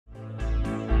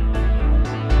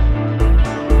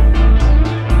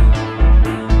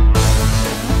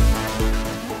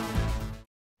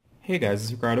Hey guys,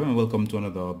 it's Ricardo and welcome to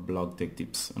another blog tech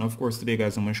tips. And of course today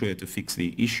guys I'm going to show you to fix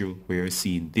the issue where you're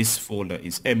seeing this folder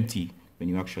is empty when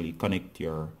you actually connect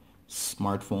your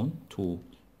smartphone to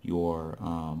your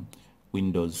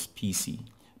Windows PC.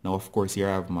 Now of course here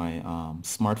I have my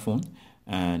smartphone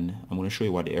and I'm going to show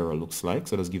you what the error looks like.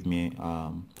 So just give me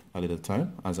a little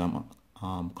time as I'm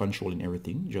controlling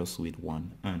everything just with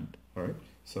one hand. Alright,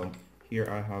 so here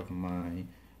I have my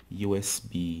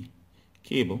USB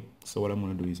cable. So what I'm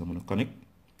going to do is I'm going to connect,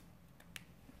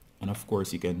 and of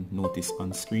course you can notice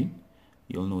on screen,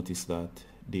 you'll notice that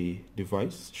the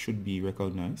device should be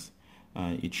recognized.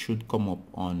 It should come up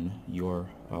on your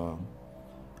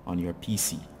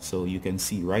PC. So you can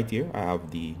see right here I have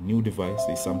the new device,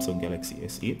 the Samsung Galaxy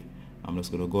S8. I'm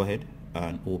just going to go ahead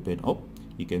and open up.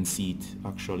 You can see it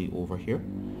actually over here,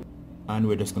 and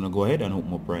we're just going to go ahead and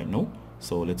open up right now.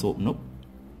 So let's open up.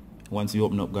 Once you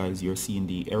open up guys, you're seeing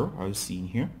the error I was seeing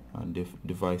here, and the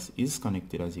device is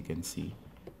connected as you can see,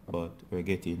 but we're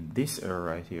getting this error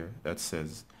right here that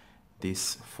says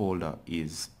this folder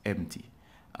is empty,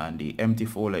 and the empty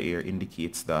folder here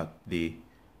indicates that the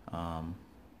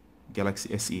Galaxy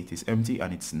S8 is empty,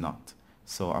 and it's not.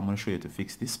 So I'm going to show you to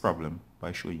fix this problem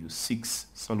by showing you 6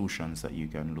 solutions that you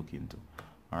can look into.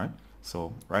 Alright,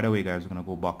 so right away guys, we're going to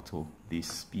go back to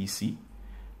this PC,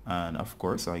 and of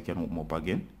course I can open up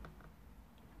again.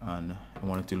 And I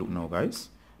want it to look now guys,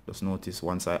 just notice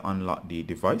once I unlock the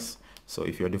device. So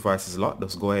if your device is locked,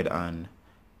 just go ahead and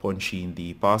punch in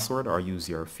the password or use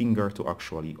your finger to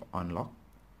actually unlock.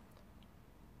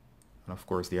 And of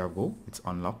course there you go, it's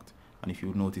unlocked. And if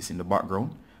you notice in the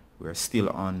background, we're still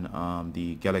on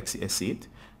the Galaxy S8,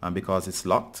 and because it's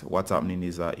locked, what's happening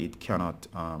is that it cannot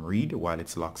read while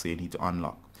it's locked, so you need to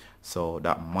unlock. So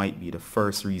that might be the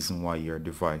first reason why your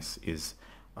device is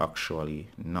actually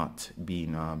not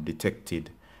being detected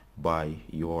by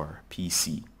your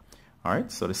PC. Alright,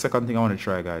 so the second thing I want to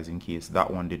try guys, in case that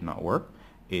one did not work,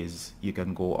 is you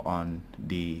can go on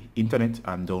the internet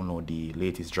and download the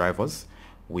latest drivers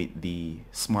with the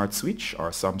smart switch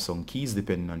or Samsung keys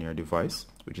depending on your device,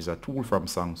 which is a tool from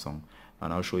Samsung,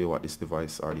 and I'll show you what this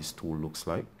device or this tool looks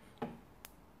like.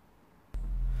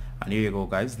 And here you go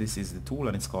guys, this is the tool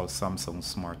and it's called Samsung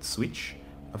Smart Switch.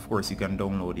 Of course you can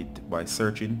download it by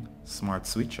searching Smart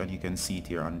Switch, and you can see it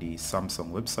here on the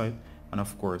Samsung website, and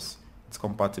of course it's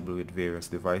compatible with various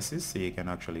devices, so you can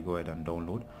actually go ahead and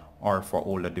download, or for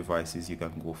older devices you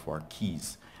can go for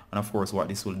keys. And of course what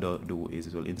this will do is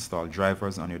it will install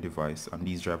drivers on your device, and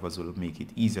these drivers will make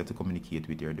it easier to communicate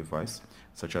with your device,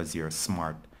 such as your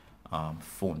smart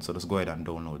phone. So just go ahead and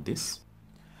download this.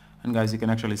 And guys, you can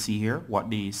actually see here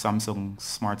what the Samsung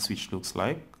Smart Switch looks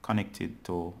like connected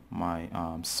to my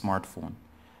smartphone.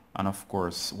 And of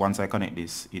course, once I connect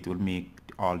this, it will make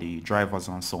all the drivers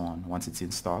and so on once it's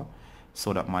installed,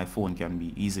 so that my phone can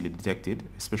be easily detected,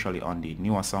 especially on the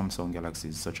newer Samsung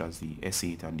Galaxies such as the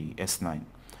S8 and the S9.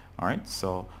 Alright,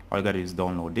 so all you gotta do is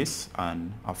download this,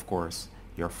 and of course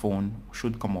your phone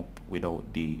should come up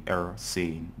without the error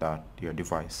saying that your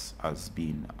device has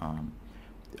been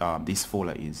this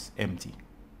folder is empty.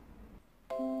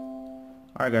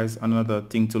 Alright guys, another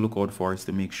thing to look out for is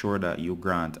to make sure that you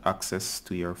grant access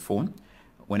to your phone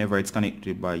whenever it's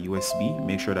connected by USB.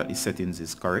 Make sure that the settings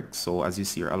is correct. So as you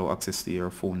see here, allow access to your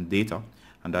phone data,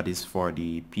 and that is for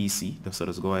the PC. So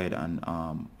just go ahead and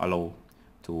allow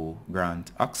to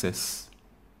grant access.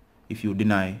 If you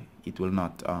deny, it will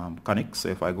not connect. So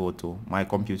if I go to my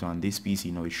computer on this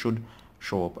PC now, it should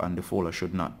show up and the folder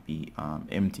should not be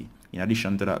empty. In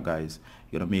addition to that guys,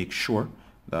 you're gonna make sure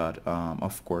that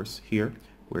of course here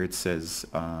where it says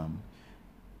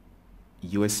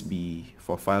USB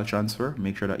for file transfer,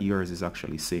 make sure that yours is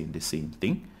actually saying the same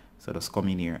thing. So just come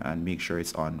in here and make sure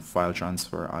it's on file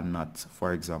transfer and not,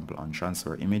 for example, on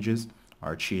transfer images,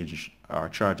 or change or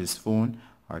charge this phone,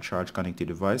 or charge connected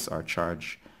device, or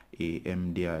charge a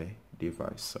MDI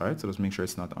device. Alright, so just make sure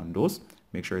it's not on those.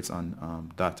 Make sure it's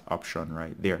on that option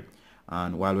right there.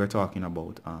 And while we're talking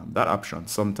about that option,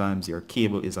 sometimes your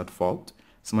cable is at fault.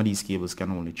 Some of these cables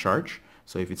can only charge.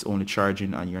 So if it's only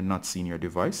charging and you're not seeing your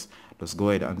device, just go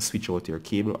ahead and switch out your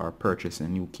cable or purchase a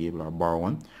new cable or borrow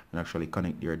one and actually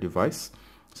connect your device.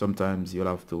 Sometimes you'll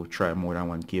have to try more than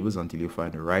one cables until you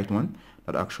find the right one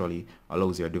that actually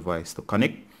allows your device to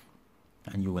connect,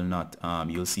 and you will not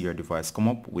you'll see your device come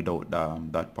up without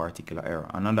that particular error.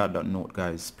 And on that note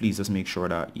guys, please just make sure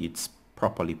that it's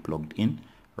properly plugged in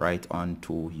right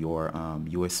onto your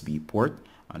USB port,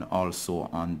 and also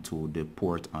onto the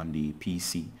port on the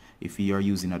PC. If you are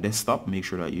using a desktop, make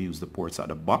sure that you use the ports at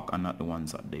the back and not the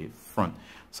ones at the front.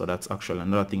 So that's actually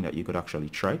another thing that you could actually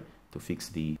try to fix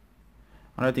the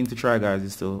Another thing to try, guys,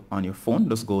 is to, on your phone,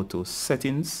 just go to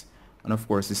settings, and of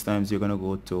course this time you're going to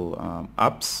go to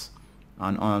apps,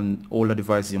 and on older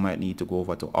devices you might need to go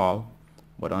over to all,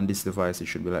 but on this device it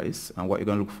should be like this. And what you're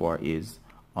going to look for is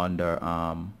under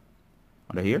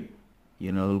here,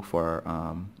 you're going to look for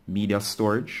media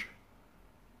storage.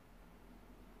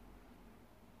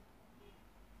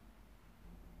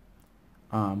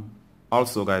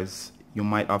 Also, guys, you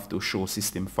might have to show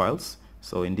system files.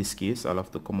 So in this case, I'll have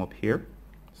to come up here,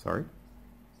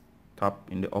 tap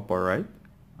in the upper right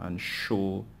and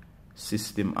show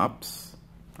system apps,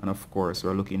 and of course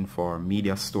we're looking for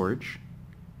media storage,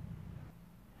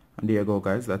 and there you go,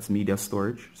 guys, that's media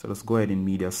storage. So let's go ahead in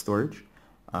media storage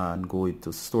and go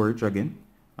into storage again,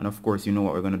 and of course you know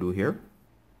what we're going to do here.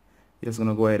 You're just going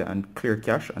to go ahead and clear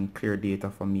cache and clear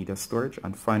data from media storage,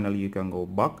 and finally you can go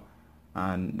back,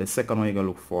 and the second one you're going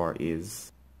to look for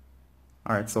is,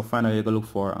 alright, so finally you're going to look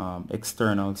for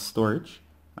external storage,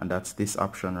 and that's this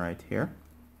option right here.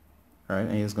 Alright,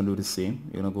 and you're just going to do the same.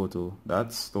 You're going to go to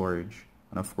that storage,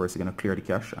 and of course you're going to clear the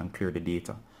cache and clear the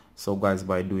data. So guys,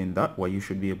 by doing that, what you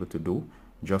should be able to do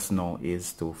just now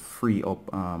is to free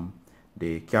up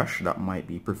the cache that might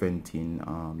be preventing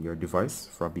your device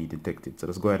from being detected. So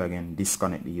let's go ahead again,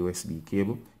 disconnect the USB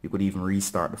cable. You could even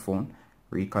restart the phone,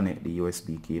 reconnect the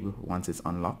USB cable once it's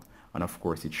unlocked, and of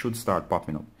course it should start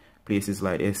popping up. Places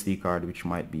like SD card which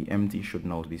might be empty should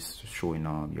now be showing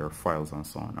your files and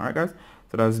so on. Alright, guys,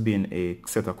 so that's been a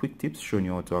set of quick tips showing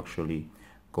you how to actually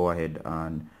go ahead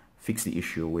and fix the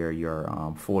issue where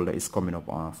your folder is coming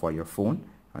up for your phone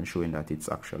and showing that it's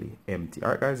actually empty.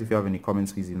 Alright, guys, if you have any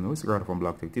comments, please email us. From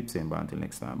Black Tech Tips, and bye until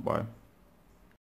next time. Bye.